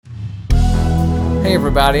Hey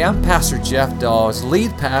everybody, I'm Pastor Jeff Dawes,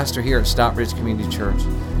 lead pastor here at Stockbridge Community Church.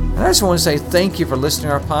 And I just want to say thank you for listening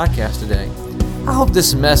to our podcast today. I hope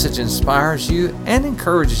this message inspires you and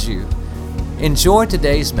encourages you. Enjoy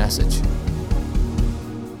today's message.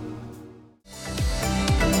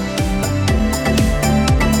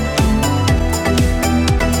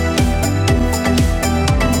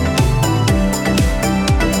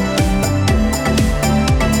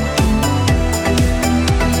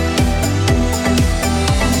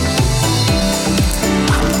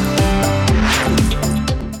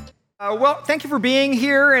 Well, thank you for being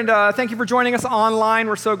here, and thank you for joining us online.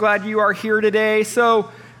 We're so glad you are here today.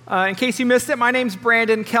 So, in case you missed it, my name's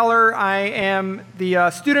Brandon Keller. I am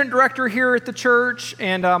the student director here at the church,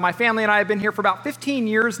 and my family and I have been here for about 15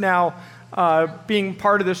 years now, being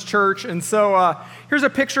part of this church. And so, here's a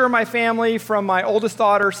picture of my family from my oldest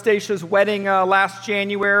daughter, Stacia's wedding last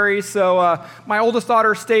January. So, my oldest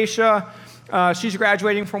daughter, Stacia, she's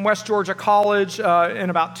graduating from West Georgia College in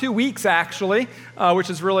about 2 weeks, actually, which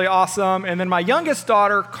is really awesome. And then my youngest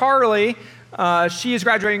daughter, Carly, she is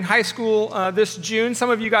graduating high school this June. Some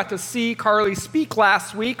of you got to see Carly speak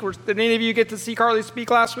last week. Did any of you get to see Carly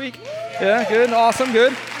speak last week? Yeah, good, awesome,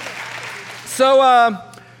 good.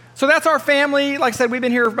 So that's our family. Like I said, we've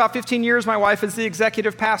been here for about 15 years. My wife is the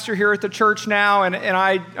executive pastor here at the church now, and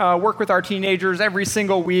I work with our teenagers every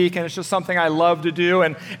single week, and it's just something I love to do.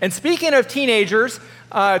 And speaking of teenagers,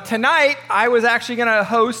 tonight I was actually going to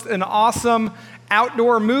host an awesome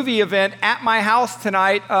outdoor movie event at my house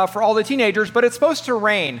tonight for all the teenagers, but it's supposed to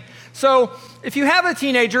rain. So if you have a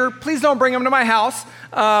teenager, please don't bring them to my house.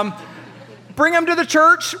 Bring them to the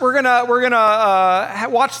church. We're gonna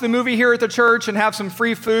watch the movie here at the church and have some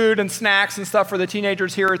free food and snacks and stuff for the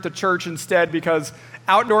teenagers here at the church instead, because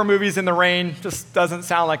outdoor movies in the rain just doesn't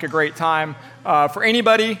sound like a great time for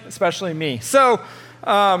anybody, especially me. So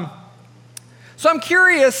I'm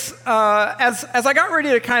curious, as I got ready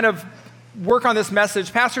to kind of work on this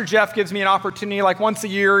message, Pastor Jeff gives me an opportunity, like once a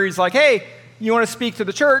year. He's like, "Hey, you want to speak to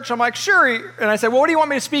the church?" I'm like, "Sure." And I said, "Well, what do you want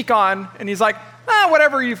me to speak on?" And he's like,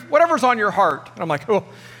 whatever's on your heart. And I'm like, "Oh,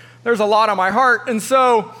 there's a lot on my heart." And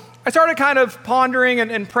so I started kind of pondering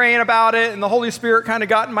and praying about it, and the Holy Spirit kind of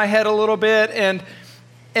got in my head a little bit. And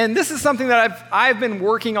this is something that I've been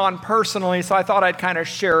working on personally, so I thought I'd kind of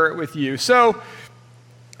share it with you. So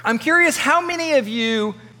I'm curious, how many of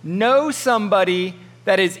you know somebody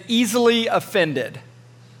that is easily offended?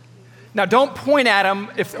 Now, don't point at them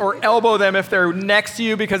or elbow them if they're next to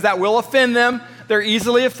you, because that will offend them. They're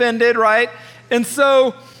easily offended, right? And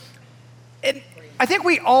so I think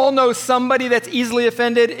we all know somebody that's easily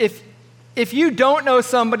offended. If you don't know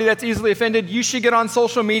somebody that's easily offended, you should get on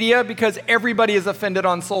social media, because everybody is offended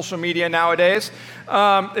on social media nowadays.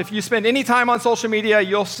 If you spend any time on social media,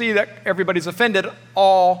 you'll see that everybody's offended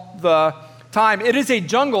all the time. It is a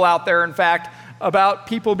jungle out there, in fact, about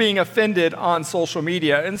people being offended on social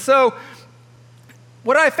media. And so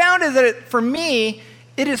what I found is that for me,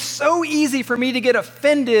 it is so easy for me to get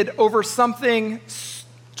offended over something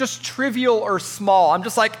just trivial or small. I'm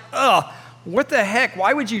just like, ugh, what the heck?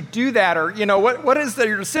 Why would you do that? Or, what is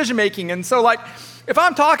your decision making? And so, like, if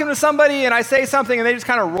I'm talking to somebody and I say something and they just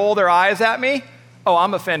kind of roll their eyes at me, oh,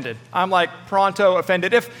 I'm offended. I'm like pronto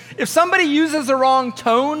offended. If somebody uses the wrong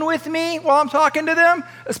tone with me while I'm talking to them,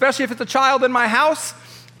 especially if it's a child in my house,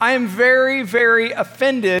 I am very, very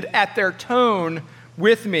offended at their tone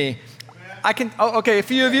with me. Okay, a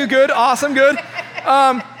few of you, good, awesome, good.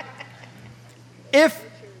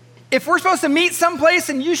 If we're supposed to meet someplace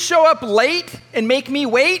and you show up late and make me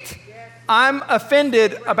wait, I'm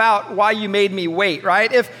offended about why you made me wait,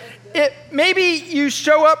 right? If maybe you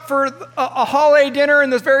show up for a holiday dinner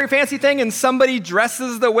and this very fancy thing, and somebody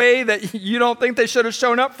dresses the way that you don't think they should have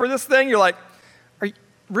shown up for this thing, you're like,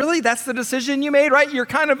 really? That's the decision you made, right? You're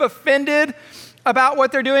kind of offended about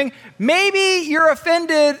what they're doing. Maybe you're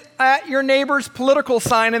offended at your neighbor's political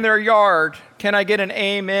sign in their yard. Can I get an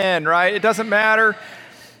amen, right? It doesn't matter.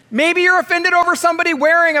 Maybe you're offended over somebody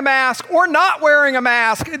wearing a mask or not wearing a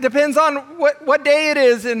mask. It depends on what day it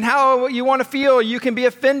is and how you want to feel. You can be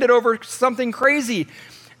offended over something crazy.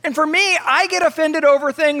 And for me, I get offended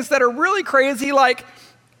over things that are really crazy, like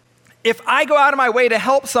if I go out of my way to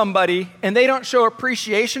help somebody and they don't show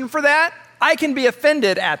appreciation for that, I can be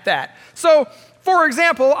offended at that. So, for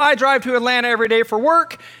example, I drive to Atlanta every day for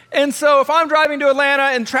work, and so if I'm driving to Atlanta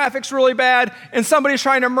and traffic's really bad and somebody's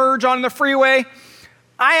trying to merge on the freeway,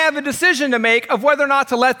 I have a decision to make of whether or not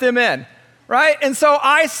to let them in, right? And so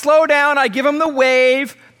I slow down, I give them the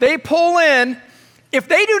wave, they pull in. If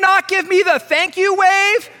they do not give me the thank you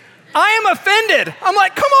wave, I am offended. I'm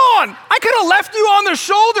like, come on, I could have left you on the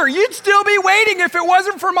shoulder. You'd still be waiting if it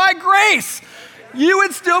wasn't for my grace. you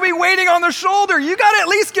would still be waiting on the shoulder. You got to at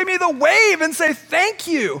least give me the wave and say thank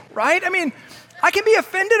you, right? I mean, I can be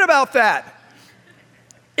offended about that.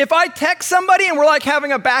 If I text somebody and we're like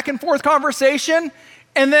having a back and forth conversation,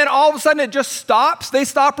 and then all of a sudden it just stops, they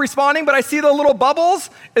stop responding, but I see the little bubbles,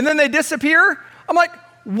 and then they disappear, I'm like,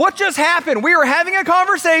 what just happened? We were having a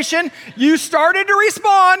conversation, you started to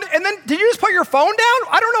respond, and then did you just put your phone down?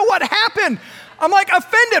 I don't know what happened. I'm like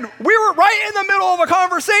offended. We were right in the middle of a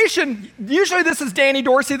conversation. Usually this is Danny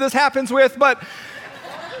Dorsey this happens with, but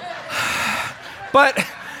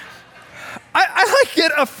I like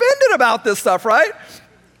get offended about this stuff, right?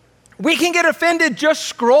 We can get offended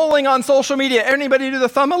just scrolling on social media. Anybody do the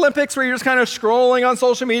Thumb Olympics where you're just kind of scrolling on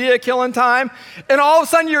social media, killing time? And all of a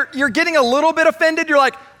sudden you're getting a little bit offended. You're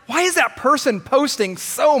like, why is that person posting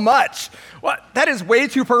so much? What? That is way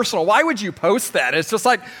too personal. Why would you post that? It's just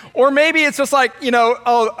like, or maybe it's just like,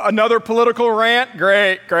 oh, another political rant.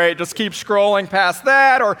 Great. Just keep scrolling past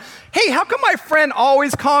that. Or, hey, how come my friend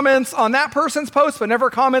always comments on that person's post but never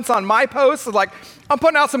comments on my post? It's like, I'm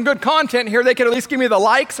putting out some good content here. They could at least give me the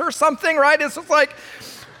likes or something, right? It's just like,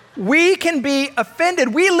 we can be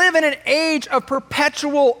offended. We live in an age of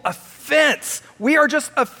perpetual offense. We are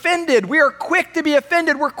just offended. We are quick to be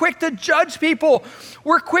offended. We're quick to judge people.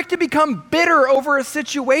 We're quick to become bitter over a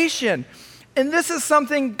situation. And this is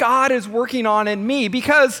something God is working on in me,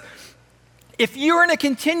 because if you're in a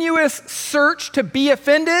continuous search to be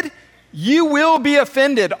offended, you will be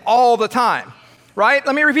offended all the time, right?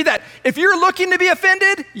 Let me repeat that. If you're looking to be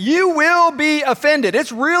offended, you will be offended.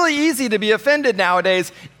 It's really easy to be offended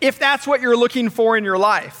nowadays if that's what you're looking for in your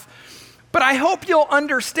life. But I hope you'll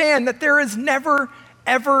understand that there is never,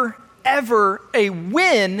 ever, ever a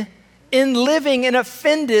win in living an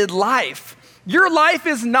offended life. Your life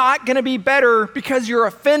is not going to be better because you're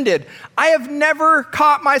offended. I have never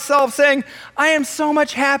caught myself saying, I am so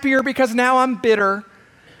much happier because now I'm bitter,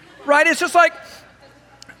 right? It's just like,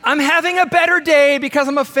 I'm having a better day because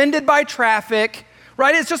I'm offended by traffic,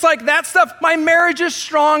 right? It's just like that stuff. My marriage is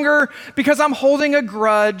stronger because I'm holding a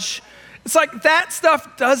grudge. It's like that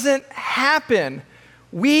stuff doesn't happen.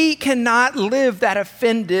 We cannot live that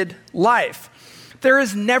offended life. There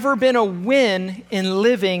has never been a win in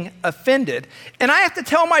living offended. And I have to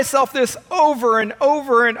tell myself this over and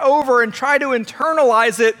over and over and try to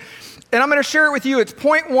internalize it. And I'm going to share it with you. It's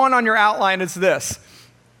point one on your outline is this.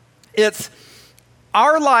 It's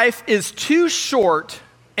our life is too short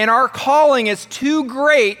and our calling is too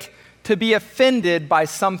great to be offended by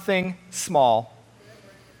something small.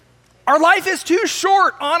 Our life is too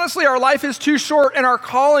short. Honestly, our life is too short and our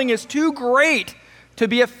calling is too great to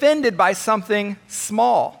be offended by something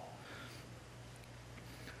small.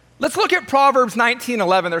 Let's look at Proverbs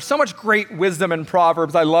 19:11. There's so much great wisdom in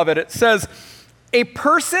Proverbs. I love it. It says, a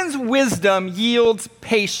person's wisdom yields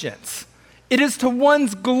patience. It is to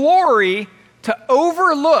one's glory to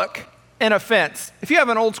overlook an offense. If you have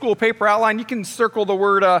an old school paper outline, you can circle the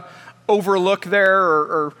word overlook there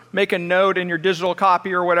or make a note in your digital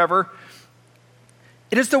copy or whatever.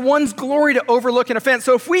 It is to one's glory to overlook an offense.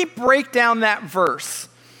 So if we break down that verse,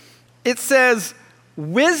 it says,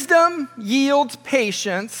 wisdom yields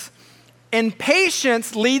patience, and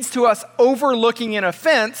patience leads to us overlooking an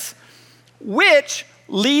offense, which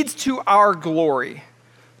leads to our glory.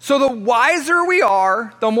 So the wiser we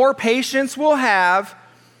are, the more patience we'll have,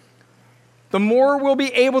 the more we'll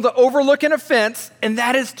be able to overlook an offense, and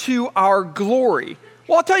that is to our glory.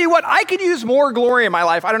 Well, I'll tell you what, I could use more glory in my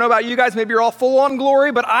life. I don't know about you guys, maybe you're all full on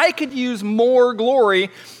glory, but I could use more glory.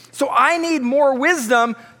 So I need more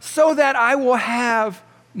wisdom so that I will have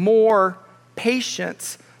more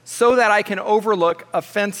patience, so that I can overlook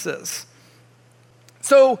offenses.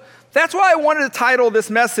 So that's why I wanted to title this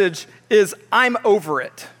message is I'm over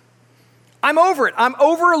it. I'm over it. I'm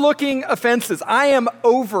overlooking offenses. I am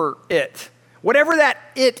over it. Whatever that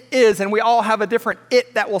it is, and we all have a different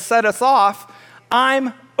it that will set us off,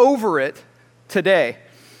 I'm over it today.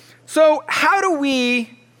 So how do we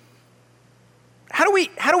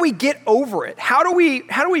get over it? How do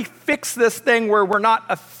we fix this thing where we're not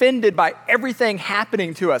offended by everything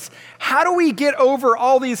happening to us? How do we get over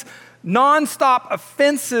all these nonstop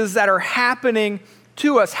offenses that are happening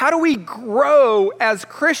to us? How do we grow as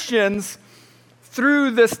Christians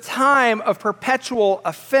through this time of perpetual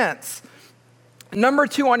offense? Number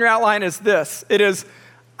 2 on your outline is this. It is,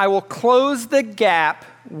 I will close the gap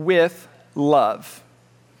with love.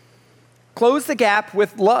 Close the gap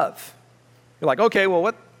with love. You're like, okay, well,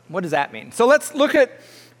 what does that mean? So let's look at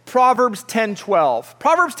Proverbs 10:12.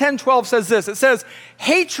 Proverbs 10:12 says this. It says,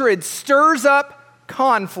 hatred stirs up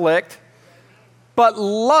conflict, but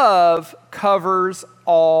love covers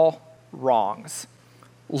all wrongs.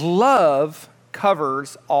 Love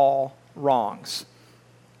covers all wrongs.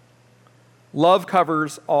 Love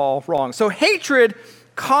covers all wrongs. So hatred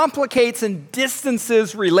complicates and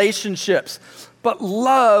distances relationships, but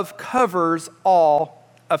love covers all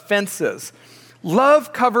offenses.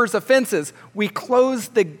 Love covers offenses. We close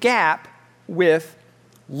the gap with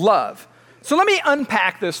love. So let me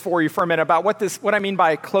unpack this for you for a minute about what I mean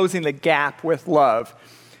by closing the gap with love.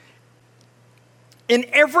 In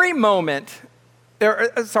every moment,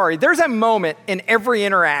 there's a moment in every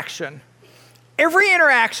interaction. Every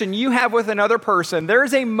interaction you have with another person,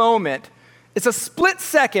 there's a moment, it's a split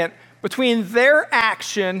second between their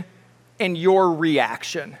action and your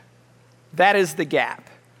reaction. That is the gap.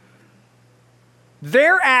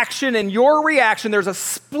 Their action and your reaction, there's a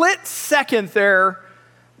split second there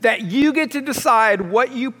that you get to decide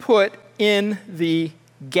what you put in the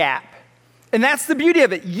gap. And that's the beauty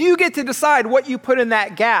of it. You get to decide what you put in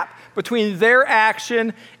that gap between their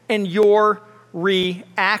action and your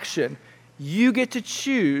reaction. You get to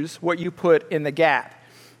choose what you put in the gap.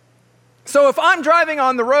 So if I'm driving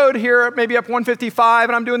on the road here, maybe up 155,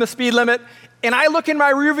 and I'm doing the speed limit, and I look in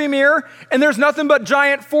my rearview mirror, and there's nothing but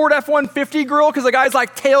giant Ford F-150 grill because the guy's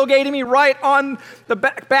like tailgating me right on the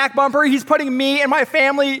back bumper. He's putting me and my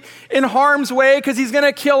family in harm's way because he's going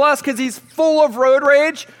to kill us because he's full of road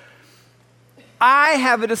rage. I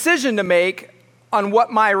have a decision to make on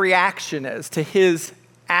what my reaction is to his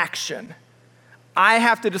action. I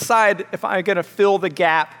have to decide if I'm going to fill the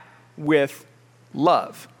gap with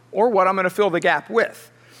love or what I'm going to fill the gap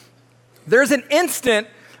with. There's an instant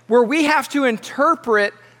where we have to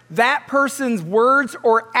interpret that person's words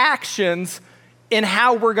or actions in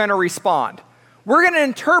how we're going to respond. We're going to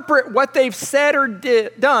interpret what they've said or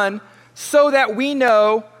done so that we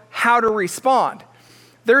know how to respond.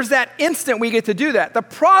 There's that instant we get to do that. The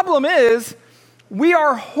problem is we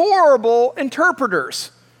are horrible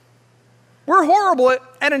interpreters. We're horrible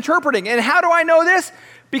at interpreting. And how do I know this?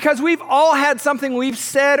 Because we've all had something we've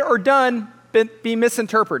said or done be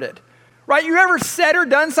misinterpreted. Right? You ever said or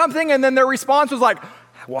done something and then their response was like,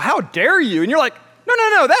 well, how dare you? And you're like,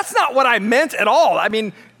 no, that's not what I meant at all. I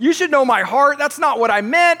mean, you should know my heart. That's not what I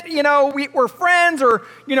meant. You know, we're friends or,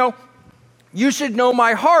 you should know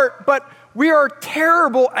my heart. But we are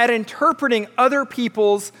terrible at interpreting other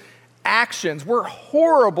people's actions. We're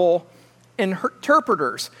horrible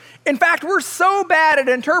interpreters. In fact, we're so bad at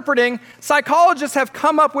interpreting, psychologists have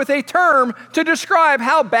come up with a term to describe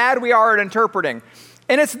how bad we are at interpreting.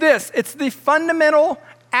 And it's this, it's the fundamental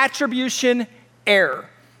attribution error.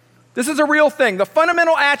 This is a real thing, the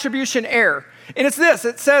fundamental attribution error. And it's this,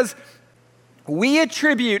 it says, we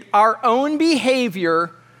attribute our own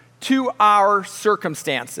behavior to our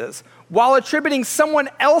circumstances while attributing someone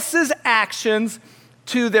else's actions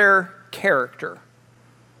to their character.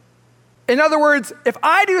 In other words, if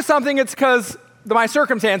I do something, it's because of my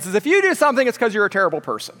circumstances. If you do something, it's because you're a terrible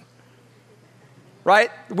person.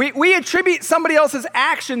 Right? We attribute somebody else's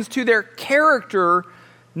actions to their character,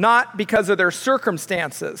 not because of their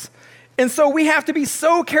circumstances. And so we have to be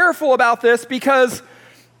so careful about this because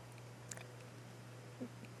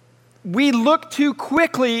we look too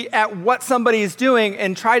quickly at what somebody is doing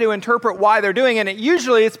and try to interpret why they're doing it. And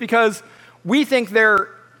usually it's because we think they're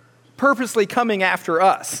purposely coming after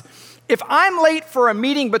us. If I'm late for a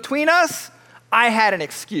meeting between us, I had an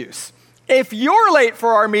excuse. If you're late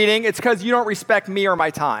for our meeting, it's because you don't respect me or my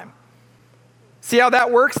time. See how that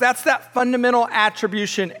works? That's that fundamental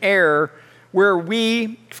attribution error where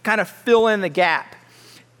we kind of fill in the gap.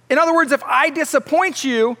 In other words, if I disappoint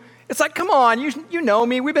you, it's like, come on, you know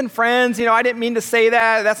me, we've been friends, I didn't mean to say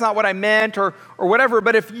that, that's not what I meant, or whatever.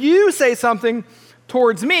 But if you say something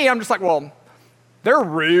towards me, I'm just like, well, they're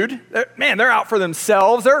rude. They're out for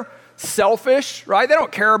themselves. They're selfish, right? They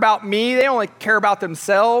don't care about me. They only care about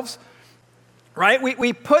themselves. Right?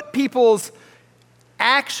 We put people's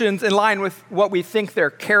actions in line with what we think their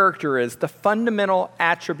character is, the fundamental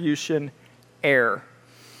attribution error.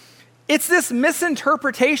 It's this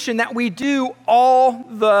misinterpretation that we do all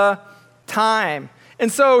the time. And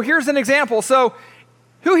so here's an example. So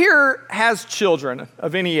who here has children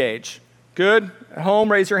of any age? Good? At home,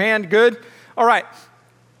 raise your hand. Good? All right.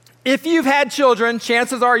 If you've had children,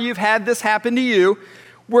 chances are you've had this happen to you,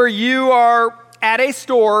 where you are at a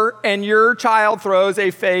store and your child throws a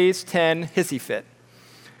phase 10 hissy fit.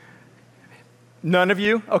 None of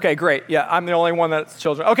you? Okay, great. Yeah, I'm the only one that's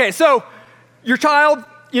children. Okay, so your child,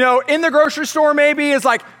 in the grocery store maybe is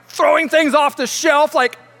like throwing things off the shelf,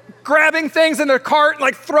 like grabbing things in their cart,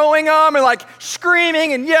 like throwing them and like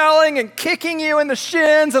screaming and yelling and kicking you in the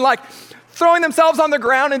shins and like throwing themselves on the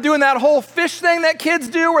ground and doing that whole fish thing that kids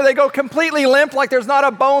do where they go completely limp like there's not a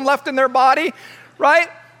bone left in their body, right?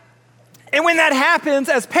 And when that happens,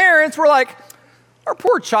 as parents, we're like, our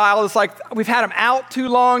poor child is like, we've had them out too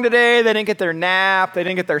long today. They didn't get their nap. They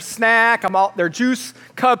didn't get their snack. Their juice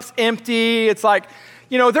cup's empty. It's like,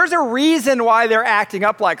 there's a reason why they're acting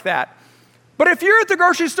up like that. But if you're at the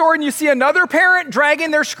grocery store and you see another parent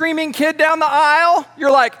dragging their screaming kid down the aisle,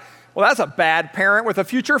 you're like, well, that's a bad parent with a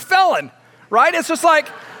future felon, right? It's just like,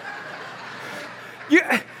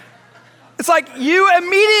 it's like you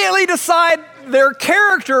immediately decide their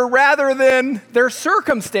character rather than their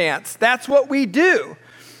circumstance. That's what we do.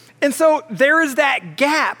 And so there is that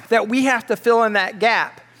gap that we have to fill in that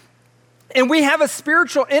gap. And we have a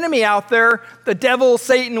spiritual enemy out there, the devil,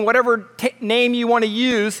 Satan, whatever name you want to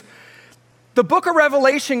use. The book of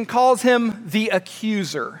Revelation calls him the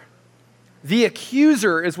accuser. The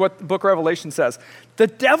accuser is what the book of Revelation says. The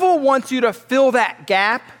devil wants you to fill that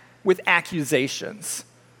gap with accusations.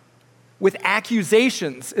 With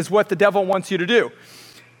accusations is what the devil wants you to do.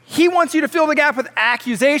 He wants you to fill the gap with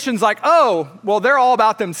accusations like, oh, well, they're all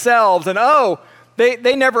about themselves, and oh,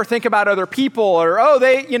 they never think about other people, or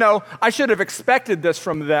oh, I should have expected this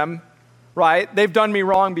from them, right? They've done me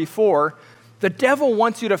wrong before. The devil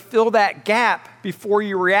wants you to fill that gap before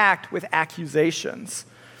you react with accusations.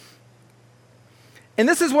 And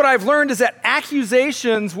this is what I've learned, is that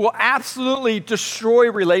accusations will absolutely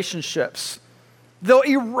destroy relationships. They'll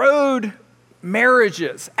erode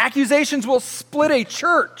marriages. Accusations will split a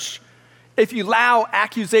church if you allow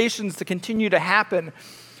accusations to continue to happen.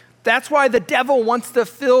 That's why the devil wants to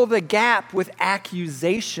fill the gap with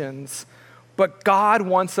accusations, but God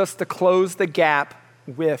wants us to close the gap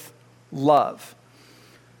with love.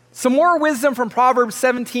 Some more wisdom from Proverbs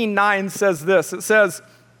 17:9 says this. It says,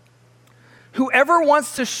 whoever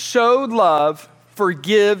wants to show love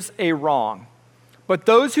forgives a wrong, but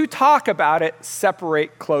those who talk about it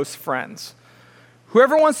separate close friends.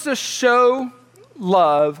 Whoever wants to show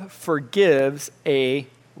love forgives a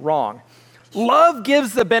wrong. Love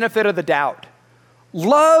gives the benefit of the doubt.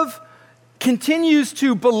 Love continues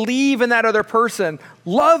to believe in that other person.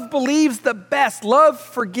 Love believes the best. Love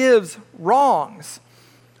forgives wrongs.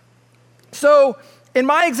 So in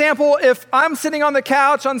my example, if I'm sitting on the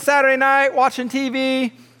couch on Saturday night watching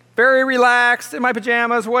TV, very relaxed in my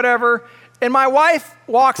pajamas, whatever, and my wife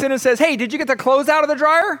walks in and says, hey, did you get the clothes out of the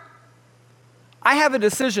dryer? I have a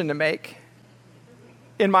decision to make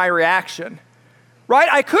in my reaction, right?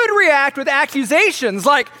 I could react with accusations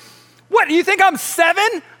like, what, do you think I'm 7?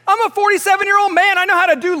 I'm a 47-year-old man. I know how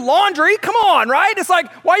to do laundry. Come on, right? It's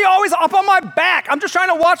like, why are you always up on my back? I'm just trying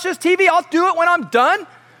to watch this TV. I'll do it when I'm done.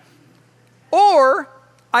 Or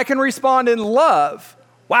I can respond in love.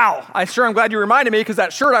 Wow, I'm glad you reminded me, because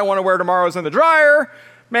that shirt I want to wear tomorrow is in the dryer.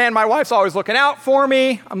 Man, my wife's always looking out for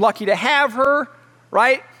me. I'm lucky to have her,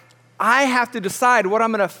 right? I have to decide what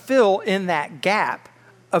I'm going to fill in that gap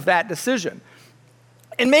of that decision.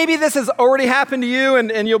 And maybe this has already happened to you,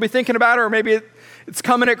 and you'll be thinking about it, or maybe it's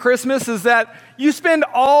coming at Christmas, is that you spend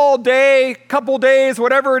all day, couple days,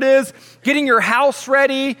 whatever it is, getting your house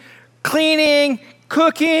ready, cleaning,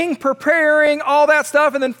 cooking, preparing, all that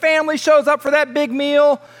stuff, and then family shows up for that big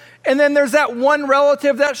meal, and then there's that one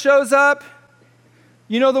relative that shows up.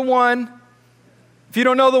 You know the one. If you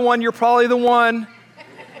don't know the one, you're probably the one.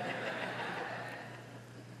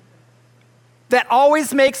 That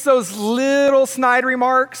always makes those little snide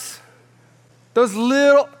remarks. Those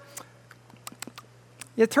little,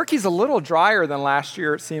 turkey's a little drier than last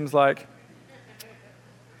year, it seems like.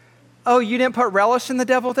 Oh, you didn't put relish in the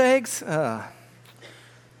deviled eggs?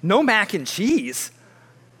 No mac and cheese,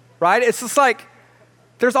 right? It's just like,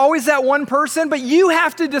 there's always that one person, but you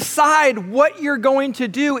have to decide what you're going to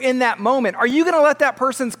do in that moment. Are you going to let that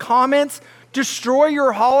person's comments destroy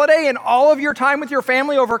your holiday and all of your time with your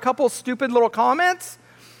family over a couple of stupid little comments?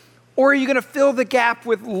 Or are you going to fill the gap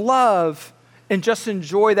with love and just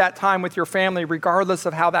enjoy that time with your family regardless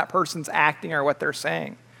of how that person's acting or what they're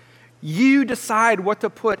saying? You decide what to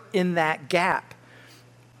put in that gap.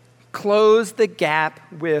 Close the gap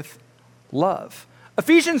with love.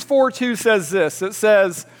 Ephesians 4:2 says this. It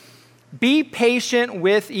says, be patient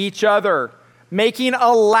with each other, making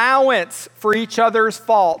allowance for each other's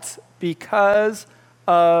faults because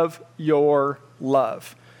of your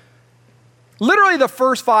love. Literally the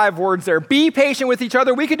first 5 words there, be patient with each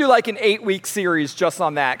other. We could do like an 8-week series just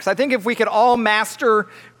on that, because I think if we could all master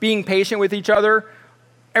being patient with each other,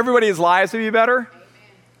 everybody's lives would be better.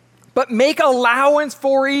 But make allowance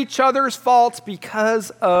for each other's faults because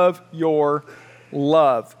of your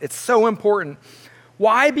love. It's so important.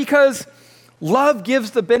 Why? Because love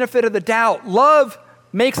gives the benefit of the doubt. Love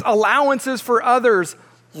makes allowances for others.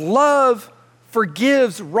 Love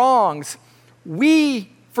forgives wrongs. We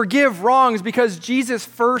forgive wrongs because Jesus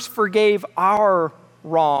first forgave our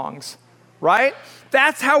wrongs, right?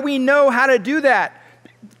 That's how we know how to do that.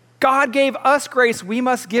 God gave us grace. We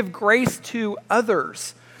must give grace to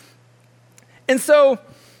others. And so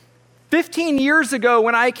 15 years ago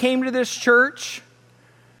when I came to this church,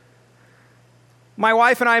 my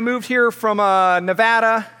wife and I moved here from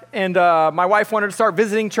Nevada, and my wife wanted to start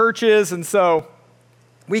visiting churches, and so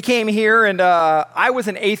we came here, and I was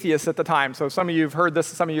an atheist at the time. So some of you have heard this,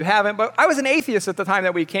 some of you haven't, but I was an atheist at the time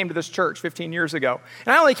that we came to this church 15 years ago.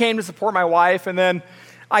 And I only came to support my wife, and then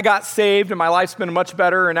I got saved, and my life's been much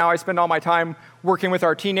better, and now I spend all my time working with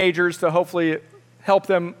our teenagers to hopefully help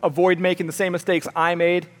them avoid making the same mistakes I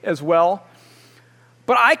made as well.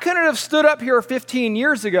 But I couldn't have stood up here 15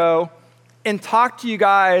 years ago and talked to you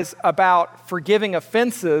guys about forgiving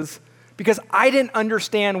offenses because I didn't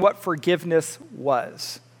understand what forgiveness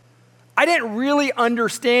was. I didn't really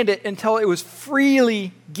understand it until it was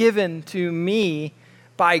freely given to me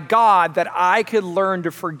by God that I could learn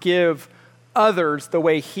to forgive others the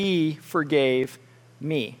way He forgave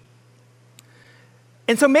me.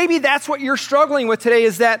 And so maybe that's what you're struggling with today,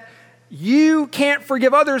 is that you can't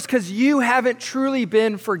forgive others because you haven't truly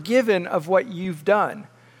been forgiven of what you've done.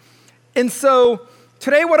 And so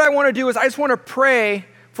today what I want to do is I just want to pray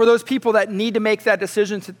for those people that need to make that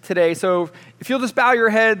decision today. So if you'll just bow your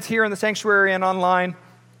heads here in the sanctuary and online.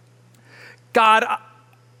 God,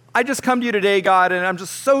 I just come to you today, God, and I'm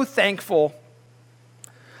just so thankful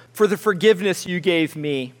for the forgiveness you gave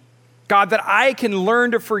me. God, that I can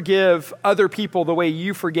learn to forgive other people the way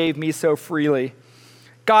you forgave me so freely.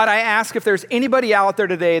 God, I ask if there's anybody out there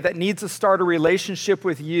today that needs to start a relationship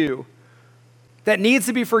with you, that needs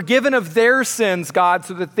to be forgiven of their sins, God,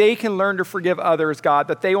 so that they can learn to forgive others, God,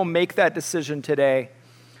 that they will make that decision today.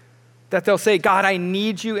 That they'll say, God, I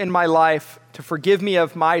need you in my life to forgive me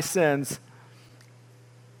of my sins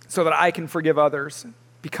so that I can forgive others.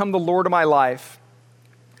 Become the Lord of my life.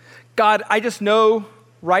 God, I just know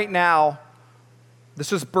right now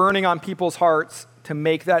this is burning on people's hearts to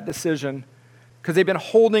make that decision because they've been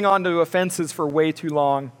holding on to offenses for way too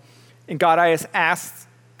long. And God, I just ask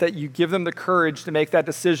that you give them the courage to make that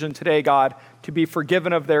decision today, God, to be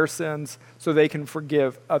forgiven of their sins so they can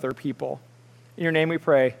forgive other people. In your name we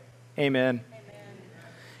pray, amen.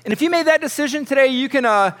 And if you made that decision today, you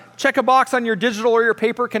can check a box on your digital or your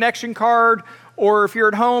paper connection card, or if you're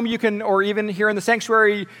at home, you can, or even here in the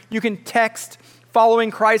sanctuary, you can text following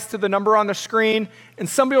Christ to the number on the screen, and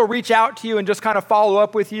somebody will reach out to you and just kind of follow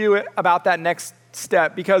up with you about that next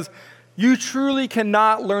step, because you truly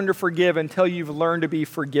cannot learn to forgive until you've learned to be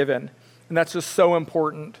forgiven, and that's just so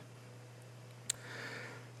important.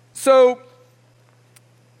 So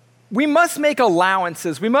we must make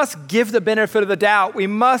allowances. We must give the benefit of the doubt. We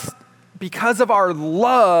must, because of our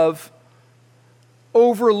love,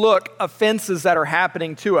 overlook offenses that are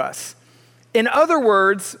happening to us. In other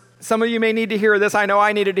words, some of you may need to hear this. I know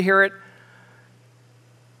I needed to hear it.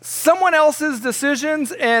 Someone else's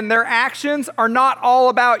decisions and their actions are not all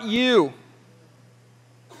about you.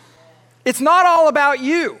 It's not all about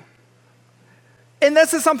you. And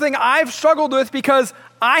this is something I've struggled with because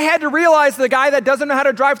I had to realize the guy that doesn't know how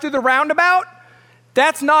to drive through the roundabout,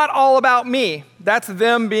 that's not all about me. That's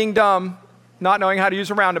them being dumb, not knowing how to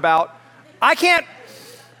use a roundabout. I can't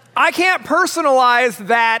personalize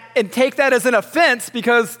that and take that as an offense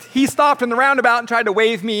because he stopped in the roundabout and tried to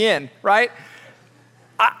wave me in, right?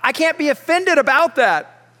 I can't be offended about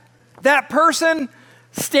that. That person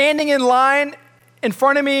standing in line in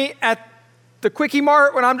front of me at the Quickie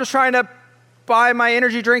Mart when I'm just trying to buy my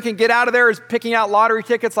energy drink and get out of there is picking out lottery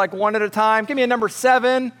tickets like one at a time. Give me a number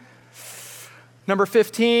 7, number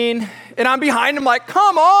 15, and I'm behind him like,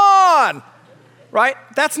 come on, right?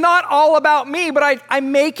 That's not all about me, but I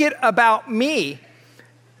make it about me.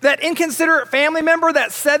 That inconsiderate family member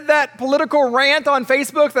that said that political rant on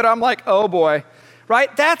Facebook that I'm like, oh boy,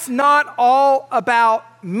 right? That's not all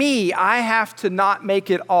about me. I have to not make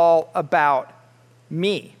it all about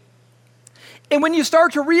me. And when you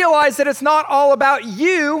start to realize that it's not all about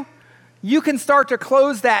you, you can start to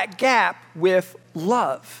close that gap with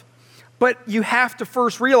love. But you have to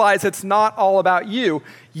first realize it's not all about you.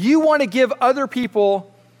 You want to give other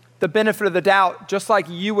people the benefit of the doubt just like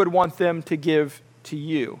you would want them to give to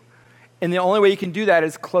you. And the only way you can do that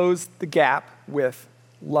is close the gap with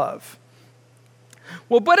love.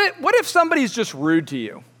 Well, but what if somebody's just rude to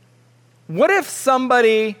you? What if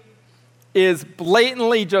somebody is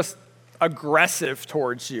blatantly just aggressive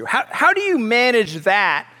towards you? How do you manage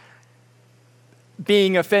that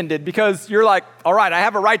being offended? Because you're like, all right, I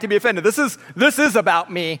have a right to be offended. This is about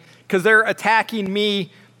me because they're attacking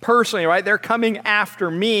me personally, right? They're coming after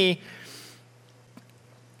me.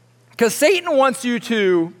 Because Satan wants you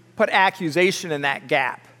to put accusation in that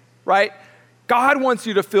gap, right? God wants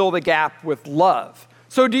you to fill the gap with love.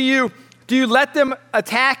 So do you let them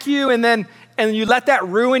attack you and you let that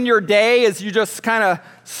ruin your day as you just kind of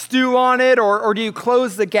stew on it, or do you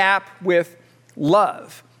close the gap with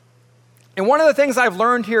love? And one of the things I've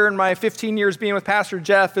learned here in my 15 years being with Pastor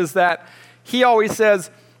Jeff is that he always says,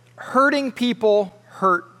 hurting people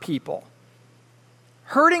hurt people.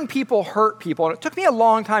 Hurting people hurt people. And it took me a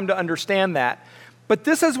long time to understand that. But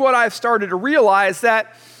this is what I've started to realize,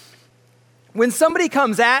 that when somebody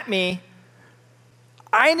comes at me,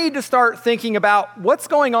 I need to start thinking about what's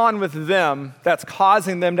going on with them that's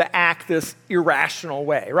causing them to act this irrational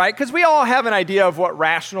way, right? Because we all have an idea of what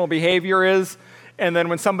rational behavior is. And then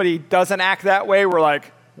when somebody doesn't act that way, we're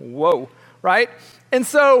like, whoa, right? And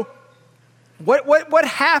so what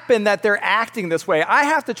happened that they're acting this way? I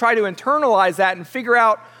have to try to internalize that and figure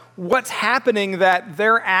out what's happening that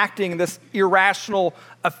they're acting this irrational,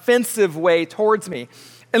 offensive way towards me.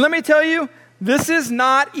 And let me tell you, this is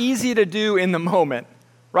not easy to do in the moment,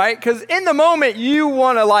 right? Because in the moment, you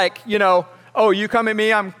want to oh, you come at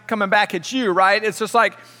me, I'm coming back at you, right? It's just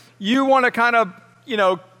like you want to kind of,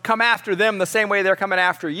 come after them the same way they're coming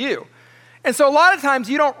after you. And so a lot of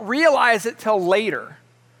times you don't realize it till later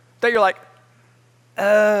that you're like,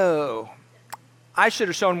 oh, I should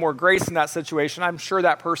have shown more grace in that situation. I'm sure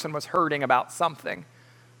that person was hurting about something,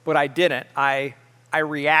 but I didn't. I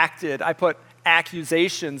reacted. I put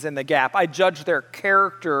accusations in the gap. I judged their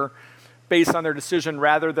character based on their decision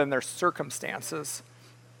rather than their circumstances.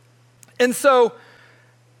 And so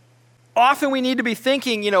often we need to be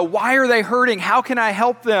thinking, why are they hurting? How can I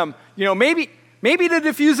help them? Maybe to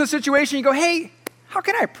diffuse the situation, you go, hey, how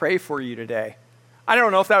can I pray for you today? I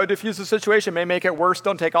don't know if that would diffuse the situation. It may make it worse.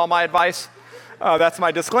 Don't take all my advice. That's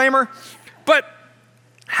my disclaimer. But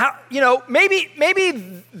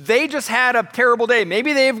maybe they just had a terrible day.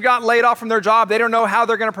 Maybe they've got laid off from their job. They don't know how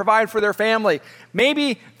they're going to provide for their family.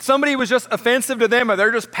 Maybe somebody was just offensive to them, or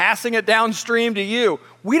they're just passing it downstream to you.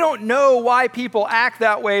 We don't know why people act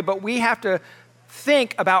that way, but we have to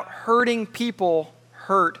think about hurting people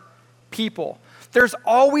hurt people. There's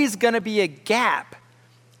always going to be a gap,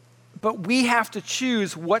 but we have to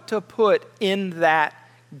choose what to put in that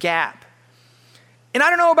gap. And I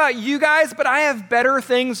don't know about you guys, but I have better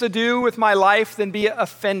things to do with my life than be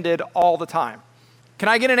offended all the time. Can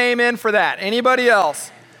I get an amen for that? Anybody else?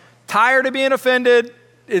 Tired of being offended?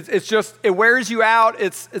 It wears you out.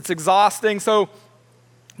 It's exhausting. So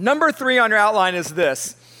number 3 on your outline is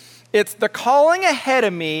this. It's the calling ahead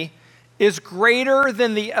of me is greater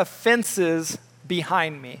than the offenses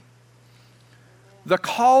behind me. The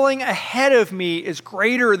calling ahead of me is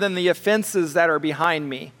greater than the offenses that are behind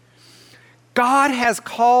me. God has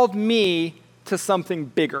called me to something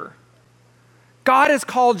bigger. God has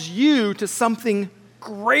called you to something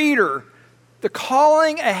greater. The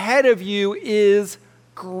calling ahead of you is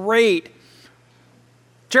great.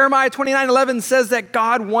 Jeremiah 29:11 says that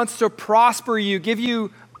God wants to prosper you, give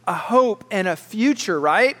you a hope and a future,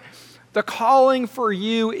 right? The calling for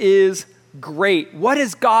you is great. What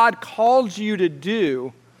has God called you to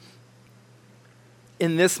do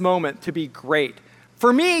in this moment to be great?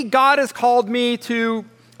 For me, God has called me to,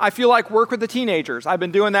 I feel like, work with the teenagers. I've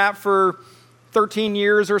been doing that for 13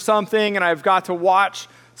 years or something, and I've got to watch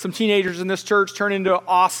some teenagers in this church turn into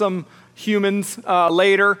awesome humans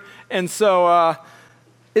later. And so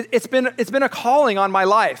it's been a calling on my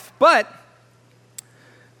life. But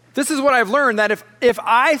this is what I've learned, that if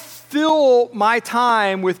I fill my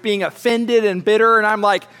time with being offended and bitter, and I'm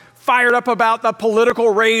like fired up about the political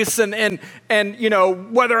race and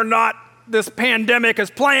whether or not this pandemic is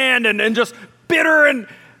planned and just bitter, and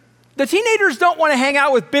the teenagers don't want to hang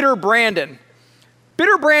out with bitter Brandon.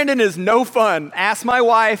 Bitter Brandon is no fun. Ask my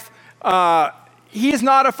wife. He's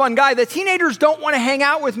not a fun guy. The teenagers don't want to hang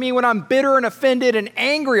out with me when I'm bitter and offended and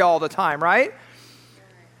angry all the time, right?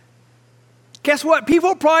 Guess what?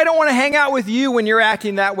 People probably don't want to hang out with you when you're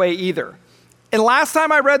acting that way either. And last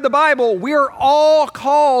time I read the Bible, we are all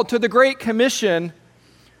called to the Great Commission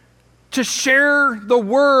to share the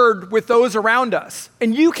word with those around us.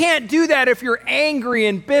 And you can't do that if you're angry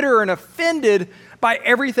and bitter and offended by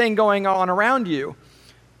everything going on around you.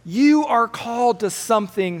 You are called to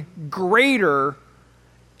something greater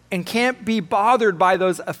and can't be bothered by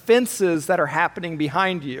those offenses that are happening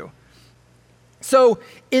behind you. So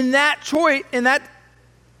in that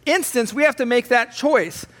instance, we have to make that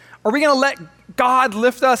choice. Are we going to let God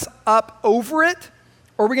lift us up over it?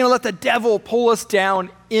 Or are we going to let the devil pull us down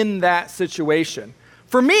in that situation?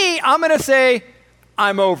 For me, I'm going to say,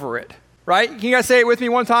 I'm over it, right? Can you guys say it with me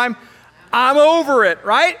one time? I'm over it,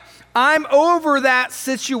 right? I'm over that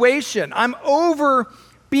situation. I'm over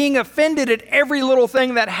being offended at every little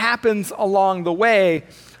thing that happens along the way.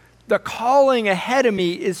 The calling ahead of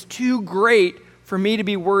me is too great for me to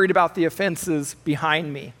be worried about the offenses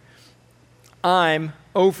behind me. I'm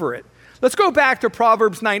over it. Let's go back to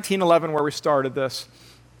Proverbs 19:11 where we started this.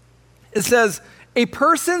 It says, "A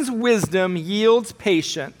person's wisdom yields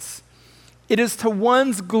patience. It is to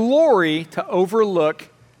one's glory to overlook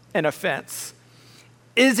an offense."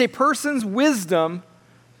 It is a person's wisdom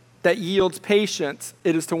that yields patience.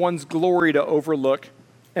 It is to one's glory to overlook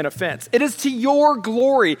an offense. It is to your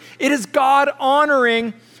glory. It is God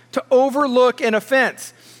honoring to overlook an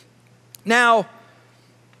offense. Now,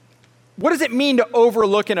 what does it mean to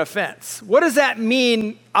overlook an offense? What does that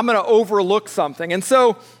mean, I'm going to overlook something? And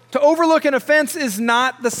so, to overlook an offense is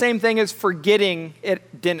not the same thing as forgetting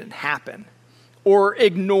it didn't happen or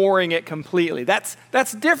ignoring it completely. That's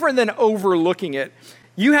different than overlooking it.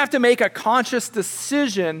 You have to make a conscious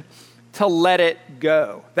decision to let it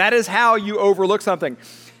go. That is how you overlook something.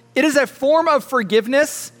 It is a form of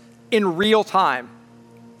forgiveness in real time.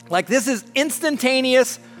 Like, this is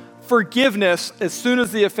instantaneous forgiveness as soon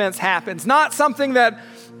as the offense happens. Not something that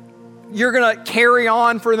you're going to carry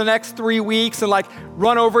on for the next 3 weeks and like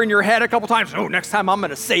run over in your head a couple times. Oh, next time I'm going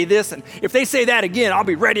to say this. And if they say that again, I'll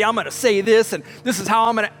be ready. I'm going to say this. And this is how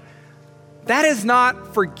I'm going to. That is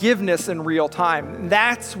not forgiveness in real time.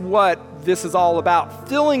 That's what this is all about.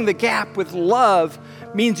 Filling the gap with love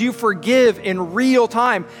means you forgive in real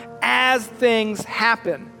time as things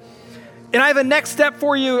happen. And I have a next step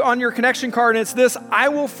for you on your connection card, and it's this: I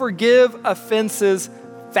will forgive offenses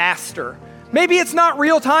faster. Maybe it's not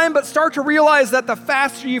real time, but start to realize that the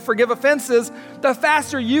faster you forgive offenses, the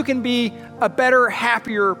faster you can be a better,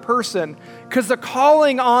 happier person. Because the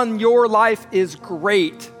calling on your life is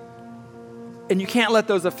great, and you can't let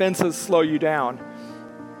those offenses slow you down.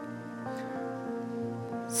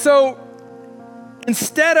 So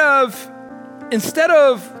instead of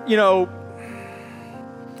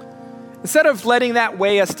letting that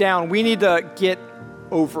weigh us down, we need to get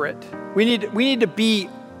over it. We need to be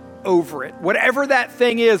over it. Whatever that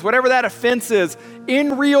thing is, whatever that offense is,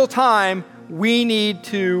 in real time, we need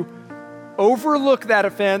to overlook that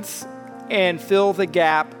offense and fill the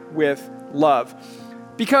gap with love.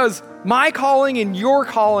 Because my calling and your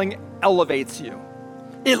calling elevates you.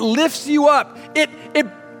 It lifts you up. It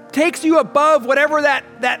takes you above whatever that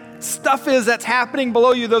stuff is that's happening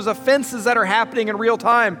below you, those offenses that are happening in real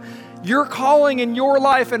time. Your calling in your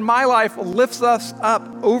life and my life lifts us up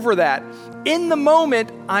over that. In the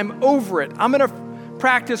moment, I'm over it. I'm going to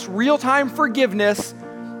practice real-time forgiveness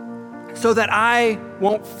so that I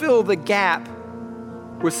won't fill the gap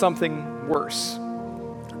with something worse.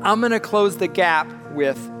 I'm going to close the gap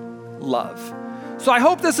with love. So I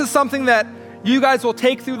hope this is something that you guys will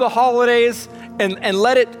take through the holidays and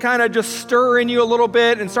let it kind of just stir in you a little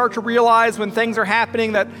bit and start to realize when things are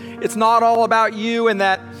happening that it's not all about you, and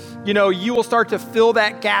that you will start to fill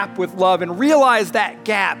that gap with love and realize that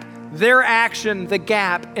gap, their action, the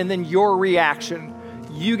gap, and then your reaction.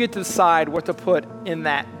 You get to decide what to put in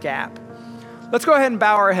that gap. Let's go ahead and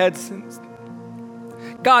bow our heads.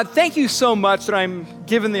 God, thank you so much that I'm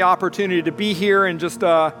given the opportunity to be here and just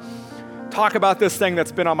talk about this thing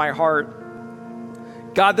that's been on my heart.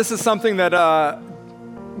 God, this is something that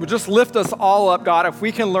would just lift us all up, God, if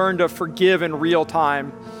we can learn to forgive in real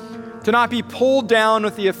time. To not be pulled down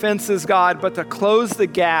with the offenses, God, but to close the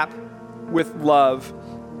gap with love.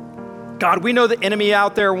 God, we know the enemy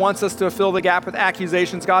out there wants us to fill the gap with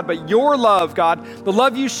accusations, God, but your love, God, the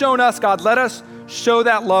love you've shown us, God, let us show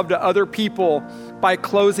that love to other people by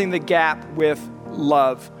closing the gap with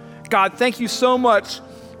love. God, thank you so much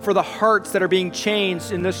for the hearts that are being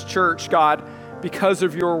changed in this church, God, because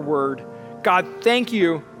of your word. God, thank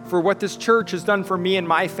you for what this church has done for me and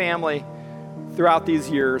my family throughout these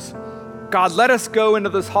years. God, let us go into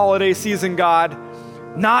this holiday season, God,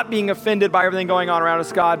 not being offended by everything going on around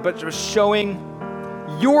us, God, but just showing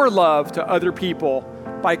your love to other people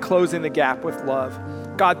by closing the gap with love.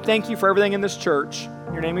 God, thank you for everything in this church.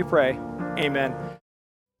 In your name we pray. Amen.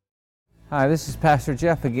 Hi, this is Pastor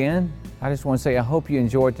Jeff again. I just want to say I hope you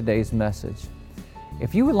enjoyed today's message.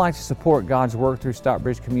 If you would like to support God's work through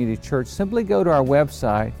Stockbridge Community Church, simply go to our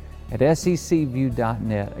website at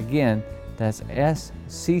seccview.net. Again, that's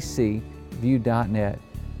seccview.net,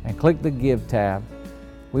 and click the Give tab.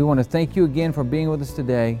 We want to thank you again for being with us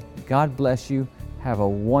today. God bless you. Have a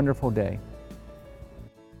wonderful day.